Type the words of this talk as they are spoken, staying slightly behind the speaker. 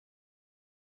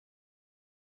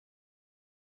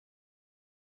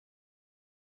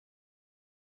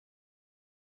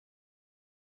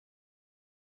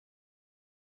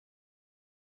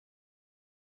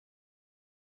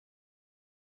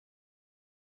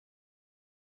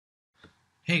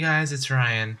Hey guys, it's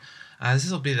Ryan.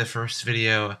 This will be the first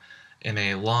video in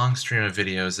a long stream of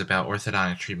videos about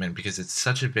orthodontic treatment because it's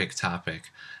such a big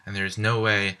topic and there's no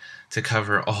way to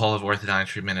cover all of orthodontic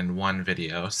treatment in one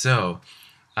video. So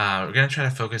we're going to try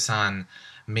to focus on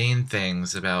main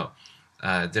things about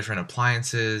different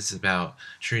appliances, about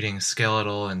treating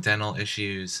skeletal and dental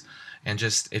issues, and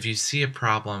just if you see a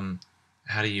problem,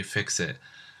 how do you fix it?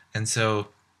 And so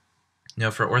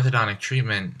for orthodontic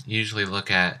treatment, you usually look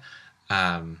at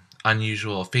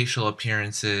unusual facial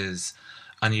appearances,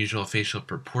 unusual facial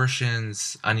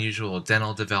proportions, unusual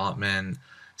dental development,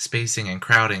 spacing and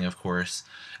crowding, of course.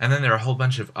 And then there are a whole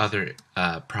bunch of other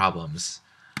problems,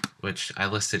 which I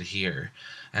listed here.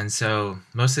 And so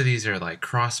most of these are like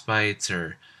crossbites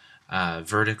or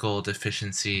vertical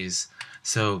deficiencies.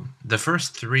 So the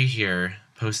first three here,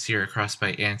 posterior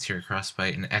crossbite, anterior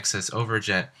crossbite, and excess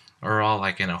overjet, are all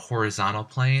like in a horizontal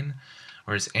plane,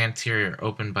 whereas anterior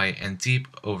open bite and deep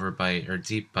overbite or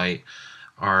deep bite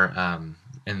are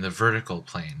in the vertical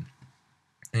plane.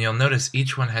 And you'll notice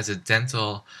each one has a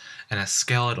dental and a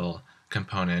skeletal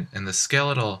component, and the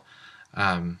skeletal,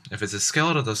 if it's a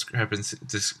skeletal discrepancy,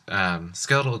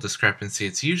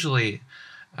 it's usually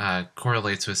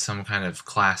correlates with some kind of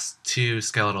class 2,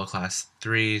 skeletal class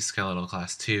 3, skeletal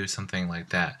class 2, something like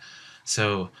that.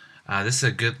 So this is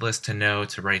a good list to know,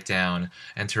 to write down,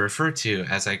 and to refer to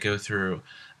as I go through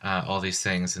all these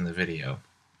things in the video.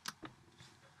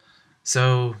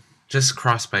 So just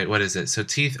crossbite, what is it? So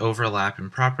teeth overlap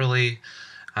improperly.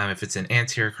 If it's an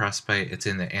anterior crossbite, it's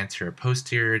in the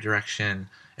anterior-posterior direction.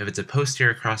 If it's a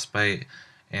posterior crossbite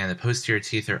and the posterior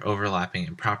teeth are overlapping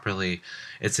improperly,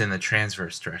 it's in the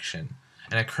transverse direction.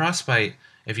 And a crossbite,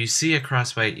 if you see a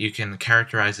crossbite, you can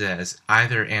characterize it as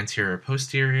either anterior or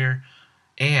posterior,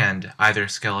 and either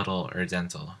skeletal or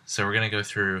dental. So we're going to go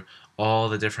through all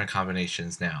the different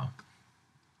combinations now.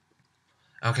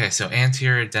 Okay, so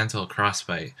anterior dental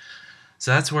crossbite.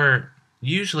 So that's where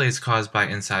usually it's caused by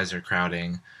incisor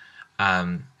crowding,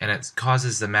 and it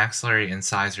causes the maxillary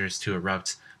incisors to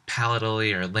erupt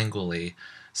palatally or lingually.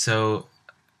 So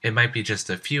it might be just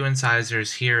a few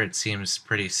incisors. Here it seems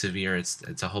pretty severe.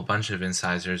 It's a whole bunch of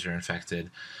incisors are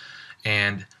infected.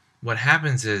 And what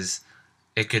happens is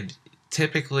it could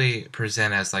typically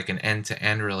present as like an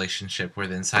end-to-end relationship where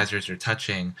the incisors are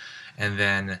touching, and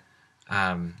then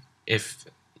if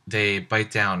they bite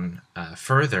down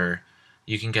further,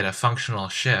 you can get a functional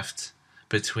shift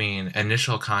between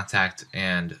initial contact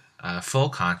and full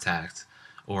contact,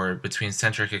 or between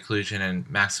centric occlusion and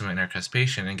maximum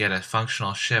intercuspation, and get a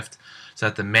functional shift so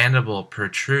that the mandible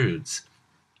protrudes.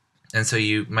 And so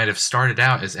you might have started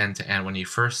out as end-to-end when you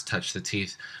first touch the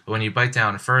teeth, but when you bite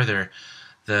down further,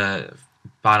 the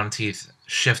bottom teeth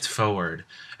shift forward,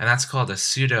 and that's called a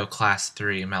pseudo class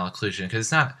 3 malocclusion, because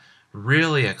it's not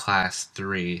really a class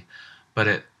 3, but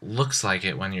it looks like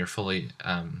it when you're fully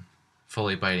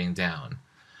biting down.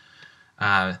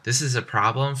 This is a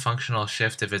problem. Functional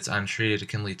shift, if it's untreated, it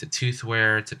can lead to tooth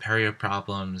wear, to perio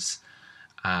problems,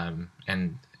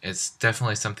 and it's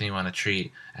definitely something you want to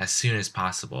treat as soon as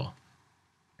possible.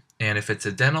 And if it's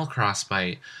a dental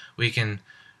crossbite, we can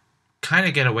kind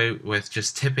of get away with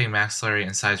just tipping maxillary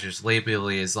incisors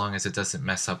labially as long as it doesn't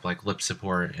mess up like lip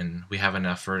support and we have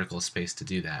enough vertical space to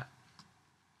do that.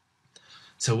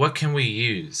 So what can we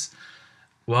use?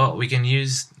 Well, we can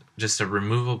use just a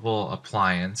removable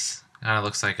appliance. Kind of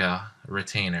looks like a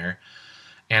retainer,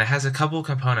 and it has a couple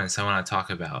components I want to talk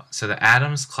about. So the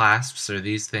Adams clasps are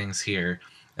these things here,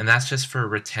 and that's just for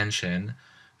retention,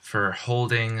 for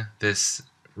holding this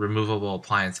removable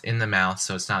appliance in the mouth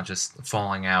so it's not just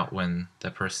falling out when the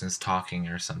person's talking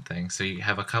or something. So you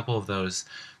have a couple of those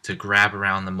to grab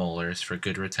around the molars for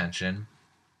good retention.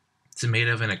 It's made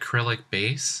of an acrylic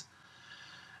base.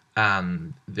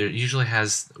 There usually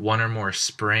has one or more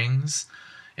springs.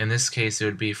 In this case, it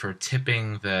would be for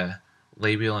tipping the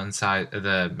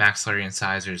the maxillary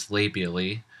incisors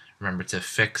labially. Remember to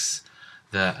fix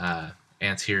the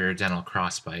anterior dental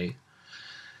crossbite.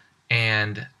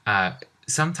 And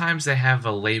sometimes they have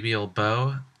a labial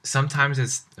bow. Sometimes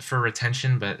it's for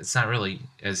retention, but it's not really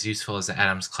as useful as the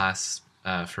Adams clasp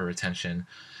for retention.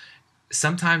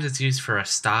 Sometimes it's used for a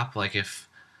stop, like if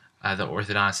the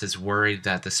orthodontist is worried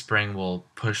that the spring will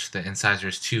push the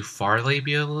incisors too far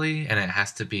labially and it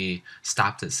has to be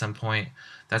stopped at some point.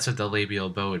 That's what the labial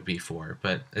bow would be for,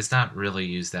 but it's not really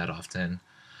used that often.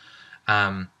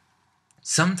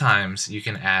 Sometimes you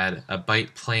can add a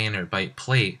bite plane or bite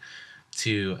plate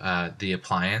to the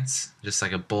appliance, just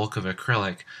like a bulk of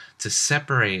acrylic, to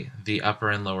separate the upper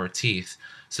and lower teeth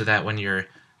so that when you're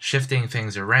shifting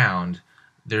things around,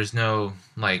 there's no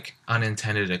like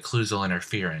unintended occlusal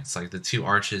interference. Like the two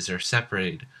arches are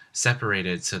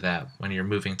separated so that when you're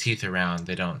moving teeth around,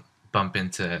 they don't bump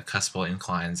into cuspal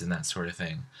inclines and that sort of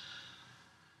thing.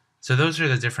 So those are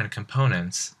the different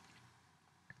components.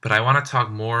 But I want to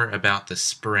talk more about the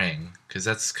spring, because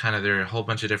that's kind of, there are a whole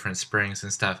bunch of different springs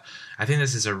and stuff. I think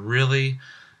this is a really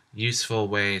useful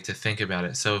way to think about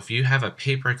it. So if you have a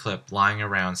paper clip lying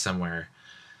around somewhere,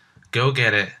 go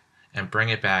get it and bring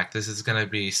it back. This is going to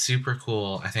be super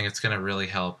cool. I think it's going to really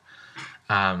help.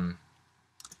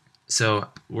 So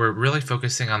we're really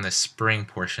focusing on the spring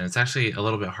portion. It's actually a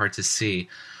little bit hard to see,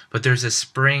 but there's a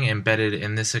spring embedded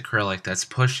in this acrylic that's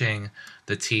pushing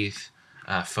the teeth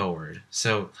forward.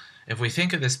 So if we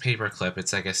think of this paper clip,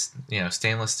 it's like a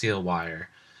stainless steel wire,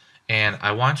 and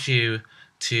I want you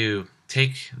to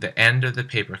take the end of the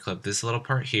paper clip, this little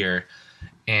part here,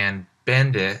 and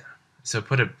bend it. So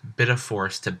put a bit of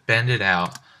force to bend it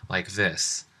out like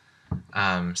this.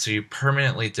 So you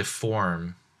permanently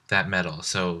deform that metal.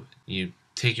 So you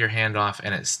take your hand off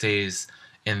and it stays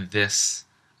in this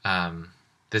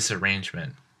this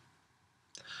arrangement.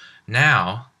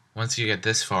 Now, once you get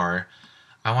this far,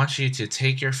 I want you to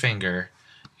take your finger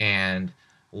and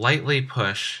lightly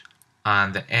push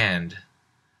on the end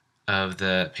of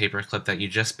the paper clip that you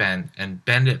just bent and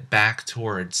bend it back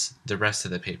towards the rest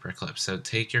of the paper clip. So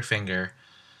take your finger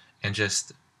and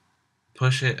just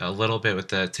push it a little bit with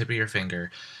the tip of your finger,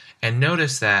 and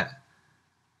notice that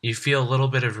you feel a little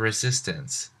bit of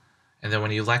resistance, and then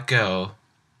when you let go,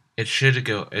 it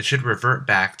should revert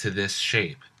back to this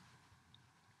shape.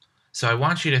 So I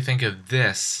want you to think of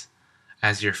this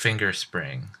as your finger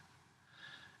spring.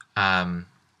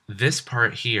 This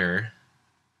part here,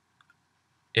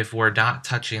 if we're not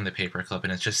touching the paper clip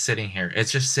and it's just sitting here,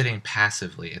 it's just sitting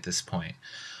passively at this point.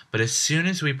 But as soon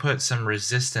as we put some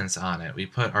resistance on it, we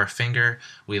put our finger,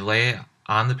 we lay it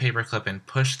on the paper clip and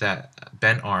push that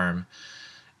bent arm,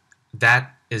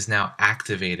 that is now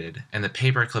activated, and the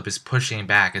paper clip is pushing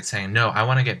back. It's saying, no, I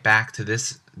want to get back to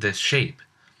this shape.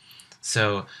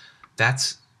 So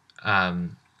that's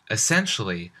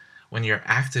essentially, when you're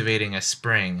activating a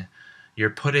spring, you're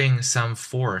putting some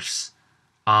force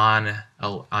on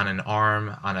an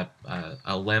arm, on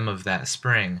a limb of that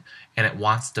spring, and it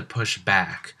wants to push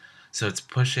back. So it's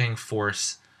pushing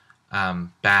force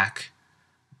back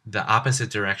the opposite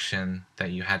direction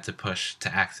that you had to push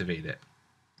to activate it.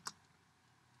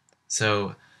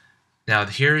 So now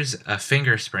here's a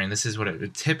finger spring. This is what it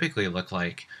would typically look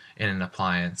like in an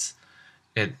appliance.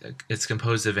 It's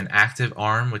composed of an active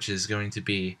arm, which is going to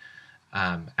be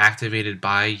activated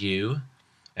by you.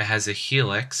 It has a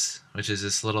helix, which is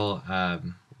this little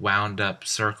wound up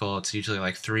circle. It's usually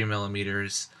like 3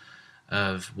 millimeters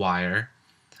of wire,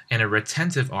 and a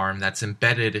retentive arm that's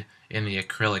embedded in the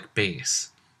acrylic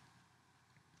base.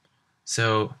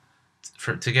 So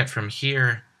to get from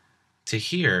here to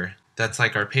here, that's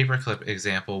like our paperclip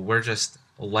example. We're just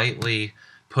lightly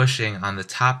pushing on the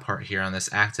top part here on this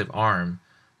active arm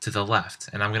to the left,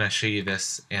 and I'm going to show you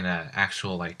this in an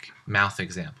actual like mouth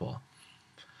example.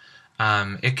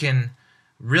 It can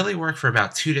really work for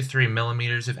about 2 to 3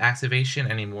 millimeters of activation.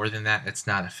 Any more than that, it's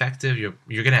not effective. You're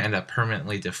going to end up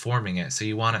permanently deforming it. So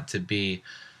you want it to be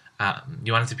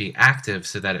active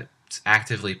so that it's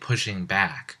actively pushing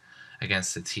back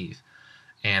against the teeth,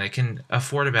 and it can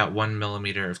afford about 1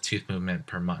 millimeter of tooth movement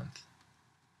per month.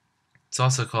 It's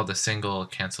also called the single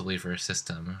cantilever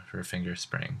system for a finger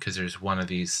spring because there's one of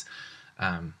these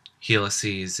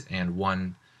helices and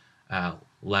one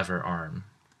lever arm.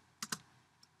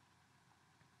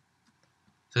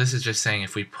 So this is just saying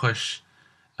if we push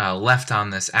left on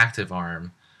this active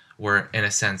arm, we're in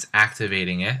a sense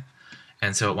activating it,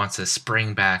 and so it wants to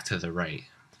spring back to the right.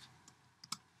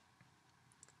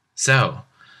 So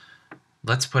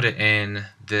let's put it in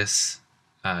this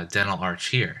dental arch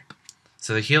here.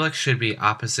 So the helix should be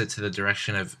opposite to the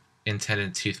direction of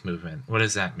intended tooth movement. What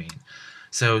does that mean?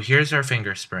 So here's our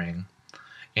finger spring,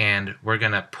 and we're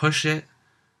going to push it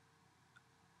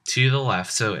to the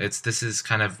left. So this is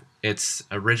kind of its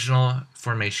original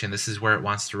formation. This is where it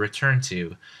wants to return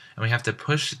to, and we have to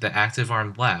push the active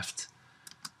arm left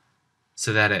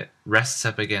so that it rests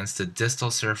up against the distal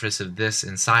surface of this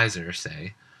incisor,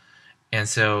 say. And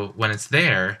so when it's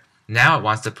there, now it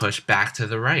wants to push back to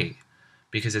the right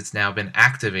because it's now been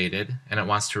activated and it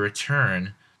wants to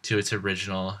return to its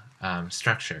original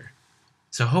structure.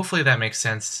 So hopefully that makes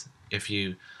sense.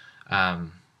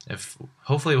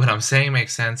 Hopefully what I'm saying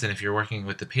makes sense, and if you're working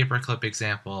with the paperclip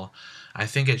example, I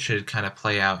think it should kind of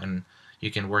play out and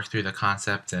you can work through the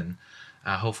concept, and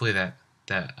hopefully that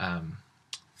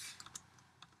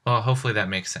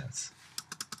makes sense.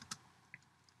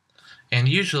 And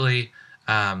usually,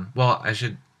 well, I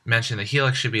should mention the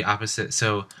helix should be opposite.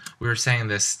 So we were saying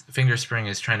this finger spring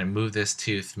is trying to move this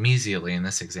tooth mesially in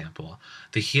this example.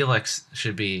 The helix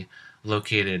should be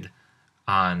located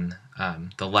on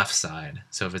the left side.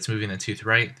 So if it's moving the tooth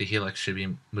right, the helix should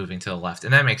be moving to the left.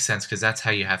 And that makes sense because that's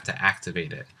how you have to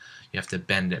activate it. You have to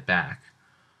bend it back.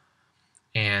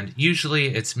 And usually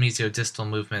it's mesiodistal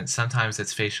movement. Sometimes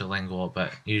it's facial-lingual,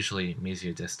 but usually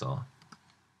mesiodistal.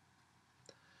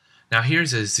 Now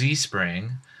here's a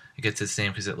Z-spring. It gets its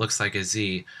name because it looks like a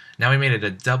Z. Now we made it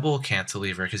a double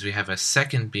cantilever because we have a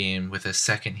second beam with a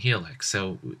second helix.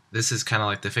 So this is kind of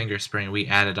like the finger spring. We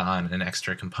added on an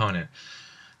extra component.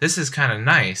 This is kind of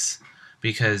nice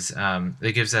because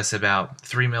it gives us about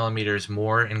 3 millimeters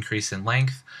more increase in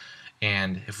length.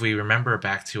 And if we remember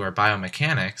back to our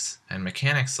biomechanics and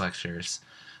mechanics lectures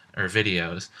or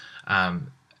videos,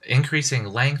 increasing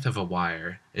length of a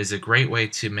wire is a great way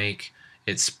to make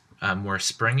it more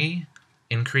springy,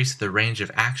 increase the range of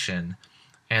action,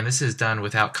 and this is done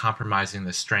without compromising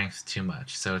the strength too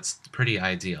much, so it's pretty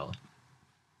ideal.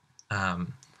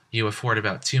 You afford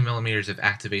about 2 millimeters of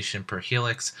activation per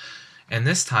helix, and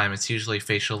this time it's usually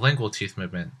facial lingual tooth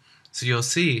movement. So you'll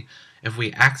see if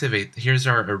we activate, here's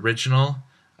our original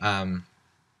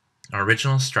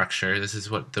structure. This is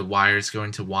what the wire is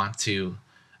going to want to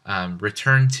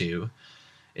return to.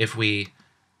 If we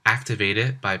activate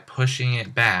it by pushing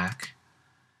it back,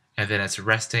 and then it's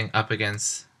resting up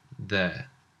against the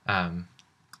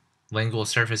lingual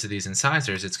surface of these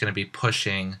incisors, it's going to be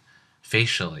pushing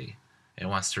facially. It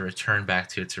wants to return back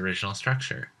to its original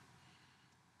structure.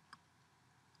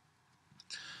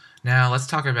 Now let's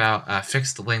talk about a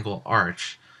fixed lingual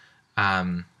arch.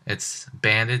 It's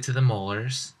banded to the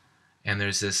molars, and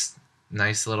there's this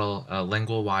nice little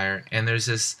lingual wire, and there's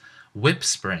this whip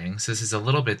spring. So this is a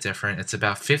little bit different. It's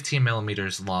about 15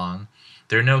 millimeters long.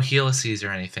 There are no helices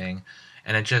or anything,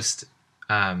 and it just,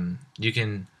 you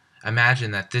can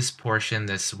imagine that this portion,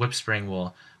 this whip spring,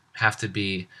 will have to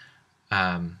be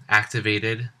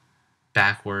activated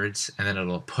backwards, and then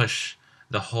it'll push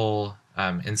the whole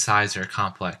incisor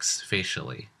complex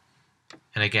facially.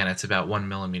 And again, it's about 1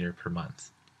 millimeter per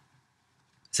month.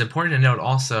 It's important to note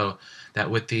also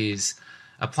that with these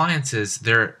appliances,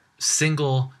 they're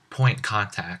single point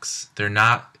contacts. They're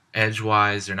not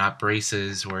edgewise, they're not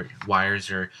braces where wires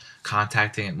are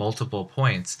contacting at multiple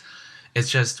points. It's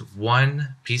just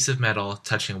one piece of metal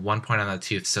touching one point on the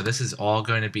tooth. So this is all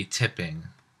going to be tipping,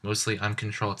 mostly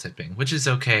uncontrolled tipping, which is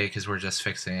okay because we're just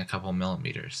fixing a couple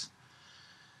millimeters.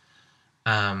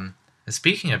 And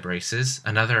speaking of braces,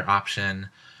 another option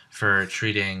for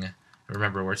treating,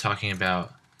 remember we're talking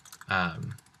about,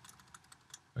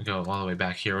 we go all the way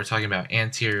back here, we're talking about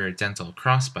anterior dental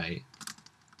crossbite.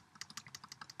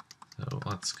 So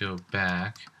let's go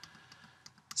back.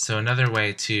 So another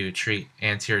way to treat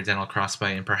anterior dental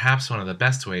crossbite, and perhaps one of the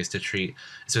best ways to treat,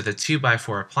 is with a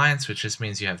 2x4 appliance, which just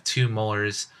means you have 2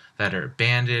 molars that are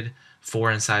banded,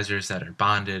 4 incisors that are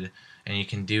bonded, and you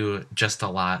can do just a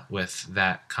lot with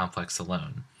that complex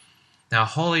alone. Now,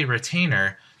 Holy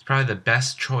retainer is probably the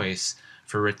best choice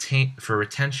for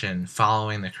retention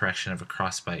following the correction of a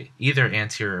crossbite, either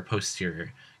anterior or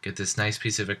posterior. Get this nice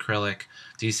piece of acrylic,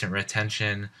 decent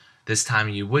retention. This time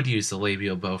you would use the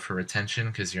labial bow for retention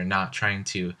because you're not trying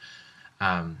to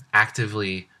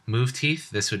actively move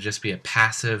teeth. This would just be a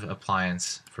passive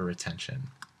appliance for retention.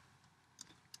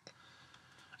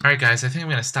 Alright guys, I think I'm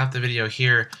going to stop the video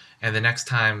here, and the next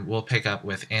time we'll pick up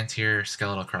with anterior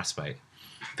skeletal crossbite.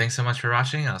 Thanks so much for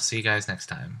watching, and I'll see you guys next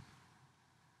time.